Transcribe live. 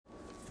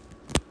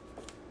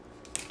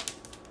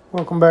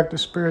Welcome back to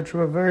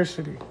Spiritual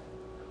Adversity.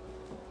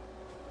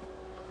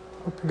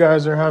 Hope you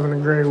guys are having a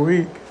great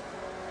week.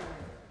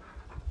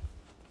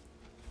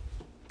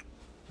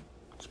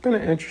 It's been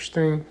an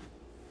interesting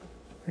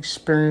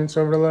experience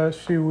over the last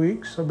few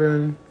weeks. I've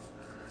been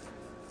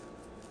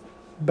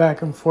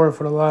back and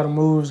forth with a lot of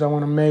moves I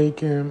want to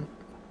make and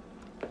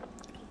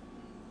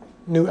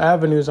new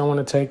avenues I want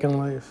to take in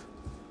life.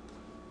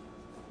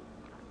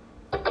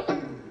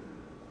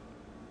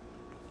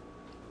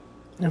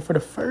 And for the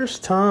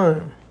first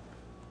time,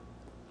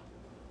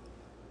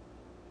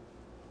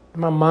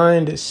 my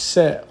mind is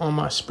set on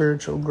my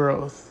spiritual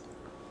growth.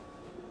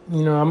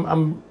 You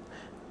know,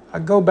 I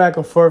go back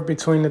and forth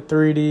between the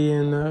 3D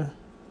and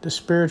the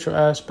spiritual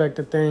aspect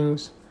of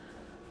things,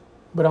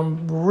 but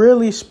I'm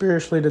really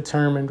spiritually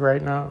determined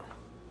right now.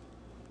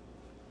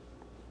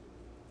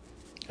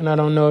 And I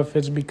don't know if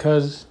it's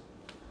because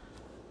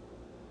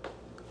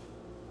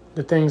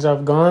the things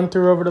I've gone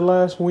through over the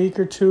last week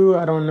or two.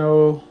 I don't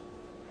know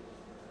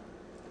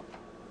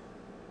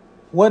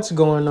what's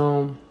going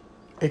on,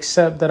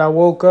 except that I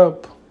woke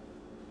up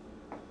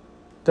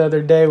the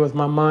other day with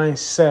my mind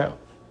set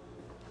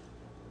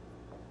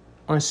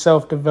on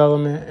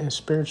self-development and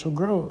spiritual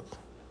growth.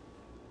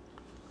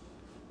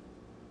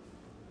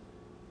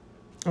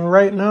 And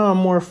right now I'm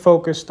more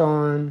focused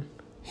on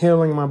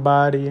healing my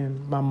body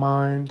and my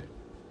mind.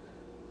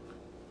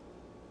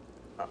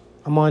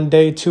 I'm on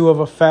day 2 of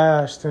a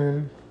fast,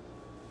 and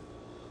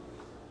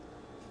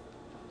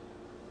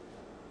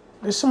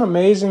there's some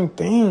amazing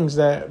things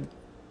that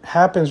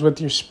happens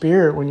with your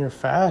spirit when you're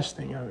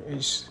fasting.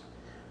 It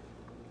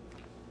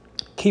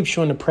keeps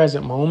you in the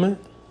present moment,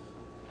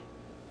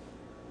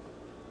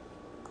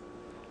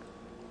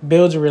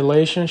 builds a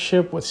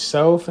relationship with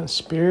self and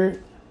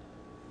spirit.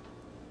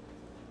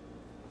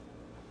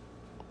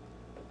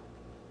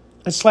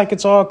 It's like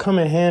it's all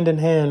coming hand in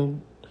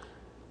hand.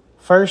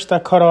 First, I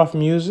cut off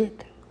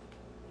music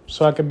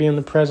so I could be in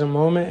the present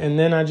moment, and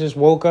then I just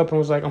woke up and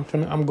was like,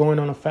 I'm going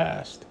on a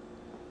fast.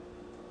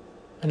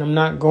 And I'm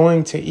not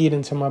going to eat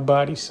until my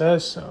body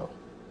says so.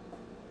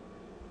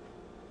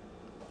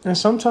 And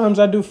sometimes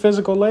I do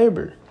physical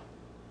labor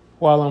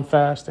while I'm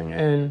fasting.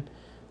 And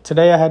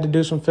today I had to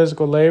do some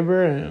physical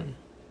labor, and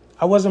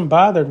I wasn't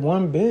bothered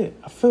one bit.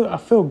 I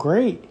feel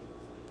great.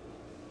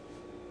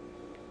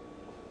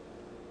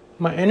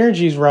 My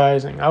energy's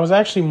rising. I was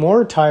actually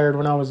more tired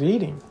when I was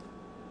eating.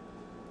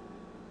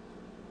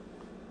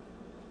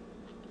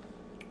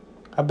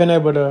 I've been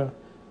able to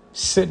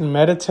sit and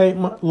meditate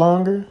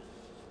longer.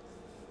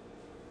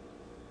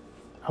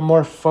 I'm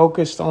more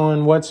focused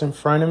on what's in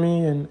front of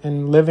me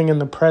and living in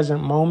the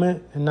present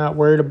moment and not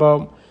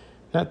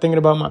thinking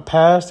about my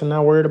past and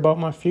not worried about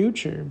my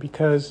future,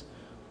 because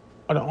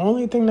the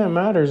only thing that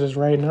matters is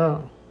right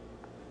now.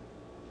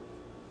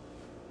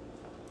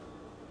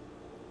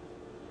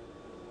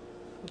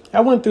 I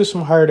went through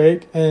some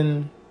heartache,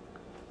 and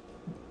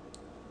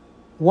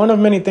one of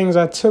many things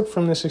I took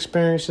from this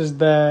experience is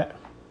that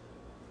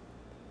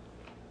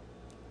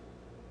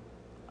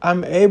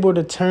I'm able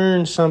to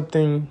turn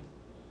something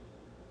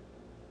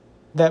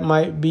that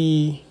might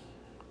be,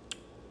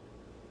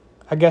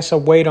 I guess, a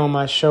weight on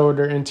my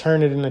shoulder and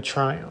turn it into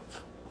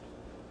triumph.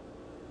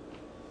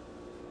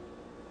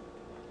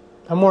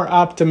 I'm more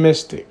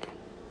optimistic.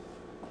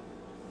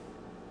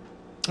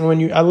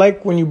 And I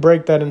like when you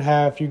break that in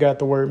half, you got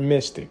the word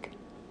mystic.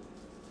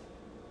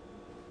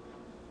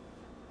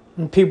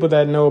 And people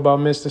that know about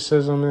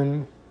mysticism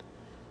and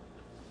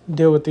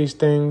deal with these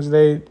things,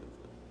 they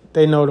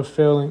know the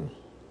feeling.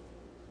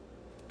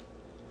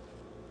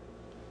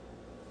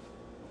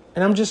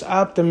 And I'm just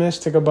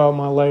optimistic about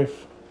my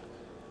life.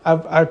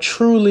 I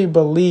truly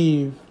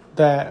believe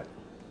that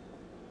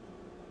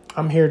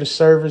I'm here to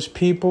service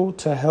people,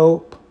 to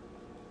help,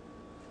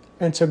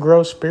 and to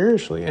grow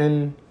spiritually.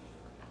 And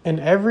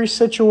in every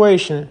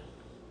situation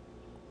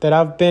that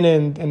I've been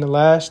in the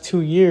last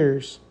 2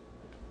 years,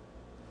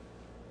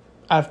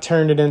 I've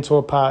turned it into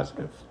a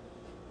positive.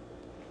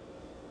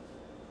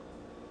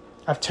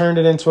 I've turned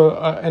it into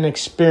an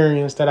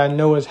experience that I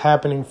know is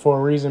happening for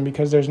a reason,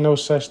 because there's no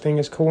such thing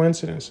as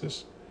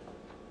coincidences.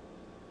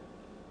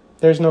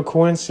 There's no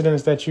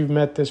coincidence that you've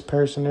met this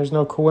person. There's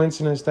no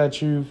coincidence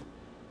that you've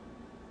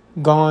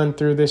gone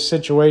through this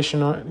situation,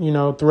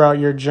 throughout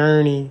your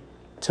journey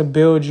to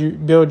build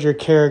your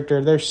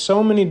character. There's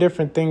so many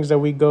different things that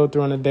we go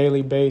through on a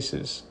daily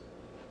basis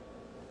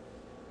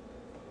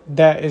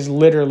that is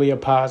literally a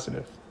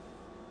positive.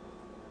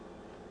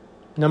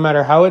 No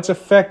matter how it's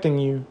affecting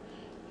you,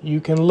 you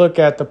can look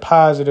at the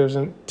positives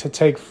and to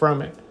take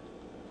from it.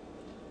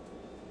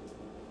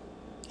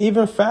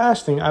 Even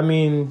fasting,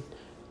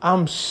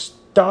 I'm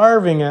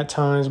starving at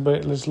times,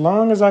 but as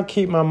long as I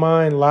keep my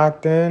mind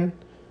locked in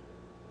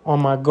on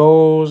my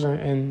goals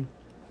and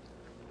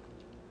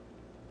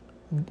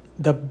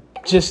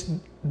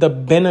the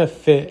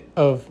benefit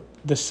of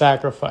the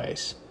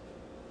sacrifice.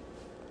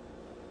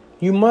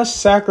 You must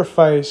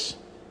sacrifice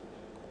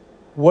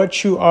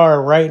what you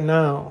are right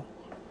now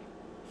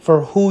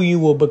for who you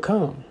will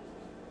become.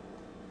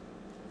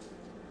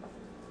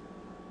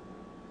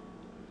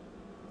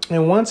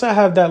 And once I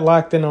have that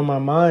locked in on my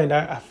mind,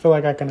 I feel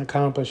like I can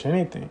accomplish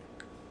anything.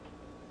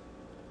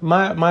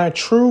 My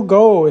true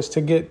goal is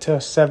to get to a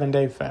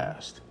 7-day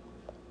fast.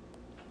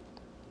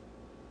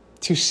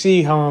 To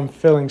see how I'm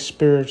feeling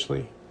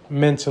spiritually,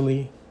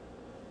 mentally.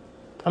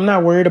 I'm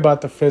not worried about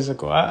the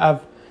physical.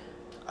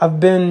 I've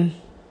been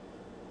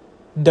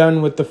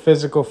done with the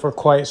physical for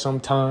quite some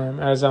time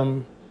as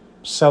I'm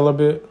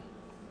celibate.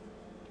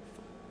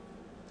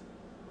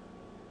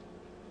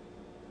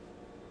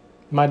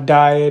 My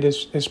diet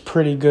is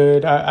pretty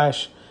good. I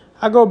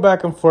go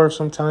back and forth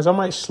sometimes. I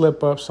might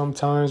slip up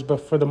sometimes,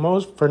 but for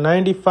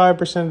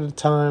 95% of the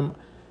time,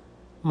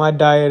 my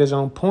diet is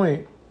on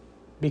point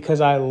because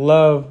I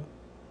love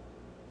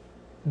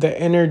the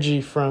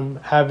energy from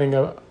having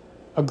a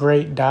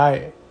great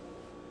diet,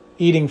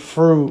 eating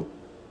fruit,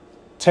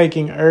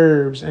 taking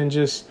herbs, and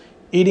just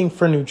eating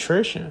for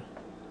nutrition.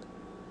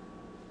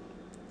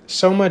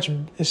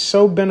 It's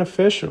so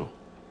beneficial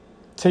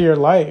to your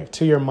life,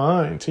 to your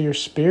mind, to your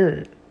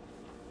spirit.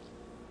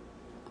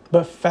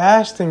 But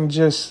fasting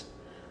just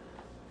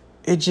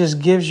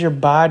gives your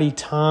body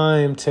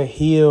time to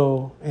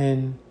heal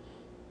and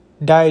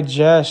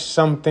digest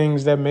some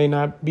things that may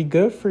not be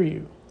good for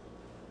you.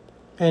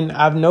 And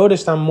I've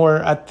noticed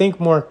I think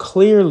more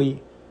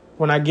clearly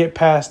when I get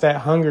past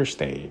that hunger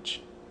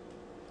stage.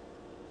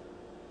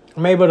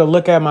 I'm able to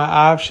look at my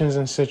options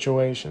and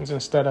situations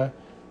instead of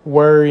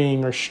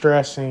worrying or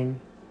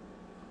stressing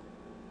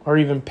or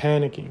even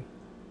panicking.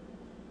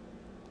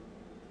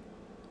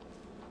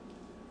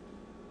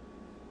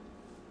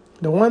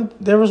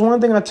 There was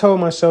one thing I told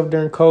myself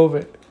during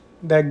COVID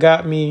that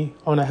got me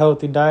on a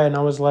healthy diet, and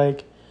I was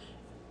like,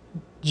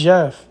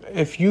 Jeff,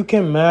 if you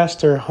can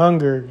master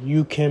hunger,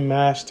 you can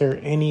master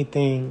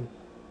anything.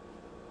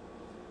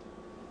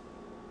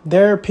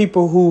 There are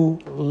people who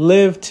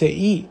live to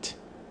eat,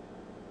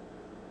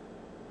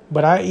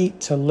 but I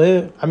eat to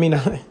live. I mean,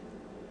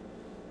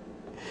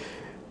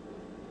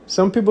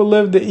 some people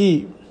live to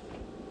eat.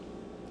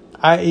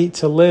 I eat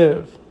to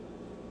live.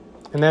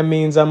 And that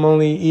means I'm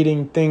only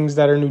eating things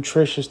that are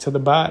nutritious to the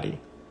body.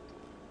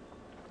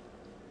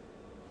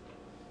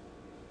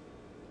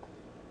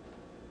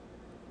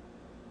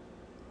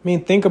 I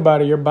mean, think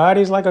about it. Your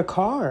body's like a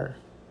car.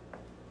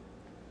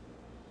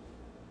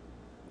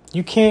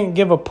 You can't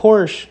give a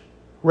Porsche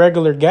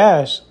regular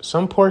gas.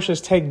 Some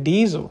Porsches take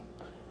diesel.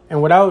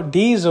 And without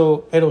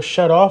diesel, it'll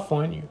shut off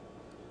on you.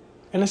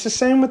 And it's the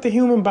same with the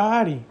human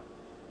body.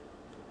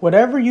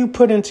 Whatever you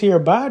put into your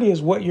body is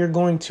what you're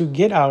going to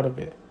get out of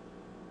it.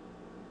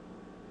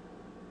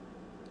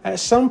 At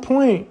some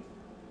point,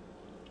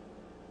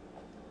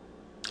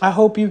 I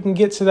hope you can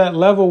get to that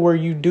level where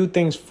you do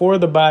things for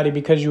the body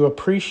because you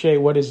appreciate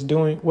what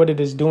it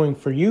is doing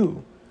for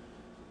you.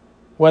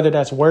 Whether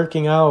that's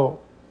working out,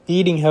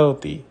 eating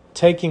healthy,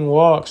 taking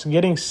walks,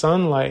 getting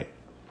sunlight.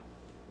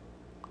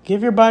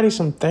 Give your body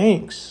some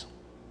thanks.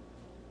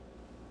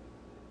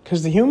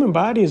 Because the human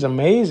body is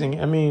amazing.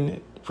 I mean,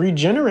 it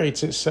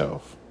regenerates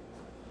itself.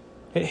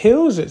 It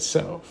heals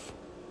itself.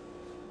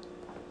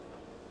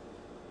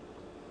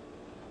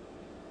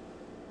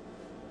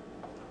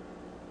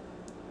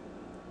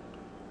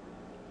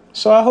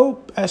 So I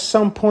hope at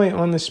some point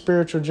on the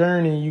spiritual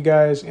journey, you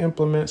guys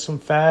implement some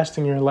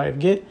fasting in your life.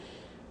 Get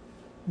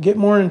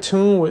more in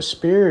tune with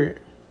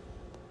spirit.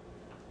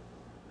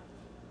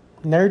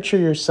 Nurture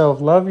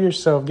yourself. Love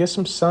yourself. Get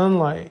some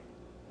sunlight.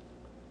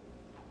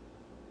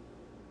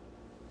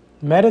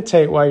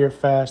 Meditate while you're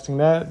fasting.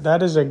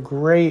 That is a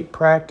great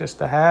practice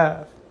to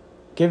have.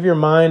 Give your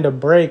mind a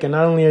break. And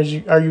not only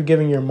are you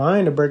giving your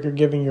mind a break, you're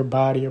giving your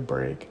body a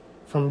break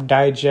from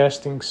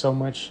digesting so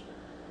much.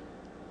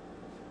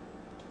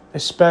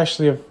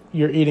 Especially if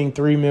you're eating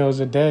 3 meals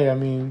a day. I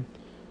mean,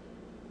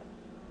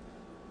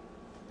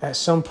 at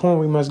some point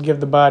we must give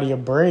the body a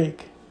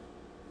break.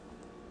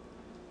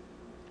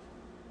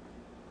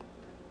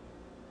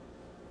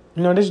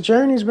 You know, this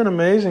journey's been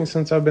amazing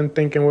since I've been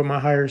thinking with my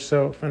higher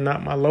self and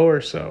not my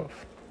lower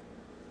self.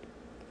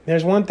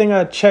 There's one thing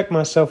I check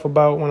myself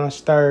about when I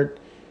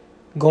start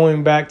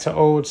going back to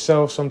old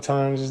self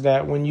sometimes is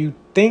that when you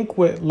think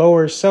with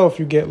lower self,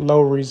 you get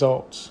low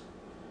results.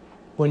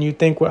 When you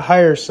think with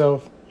higher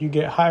self, you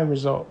get high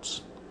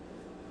results.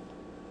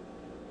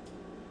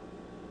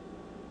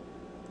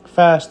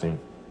 Fasting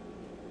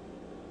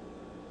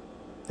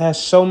has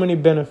so many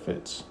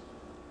benefits.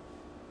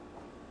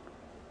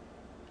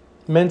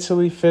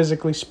 Mentally,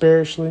 physically,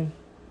 spiritually.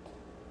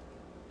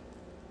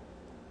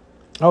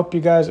 I hope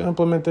you guys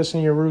implement this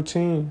in your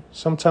routine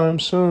sometime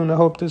soon. I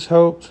hope this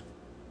helped.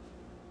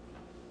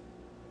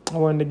 I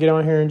wanted to get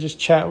on here and just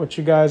chat with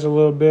you guys a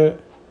little bit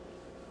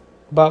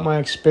about my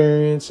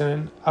experience,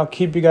 and I'll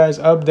keep you guys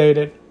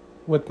updated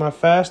with my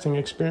fasting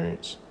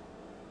experience.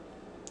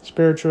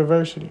 Spiritual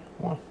Adversity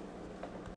 1.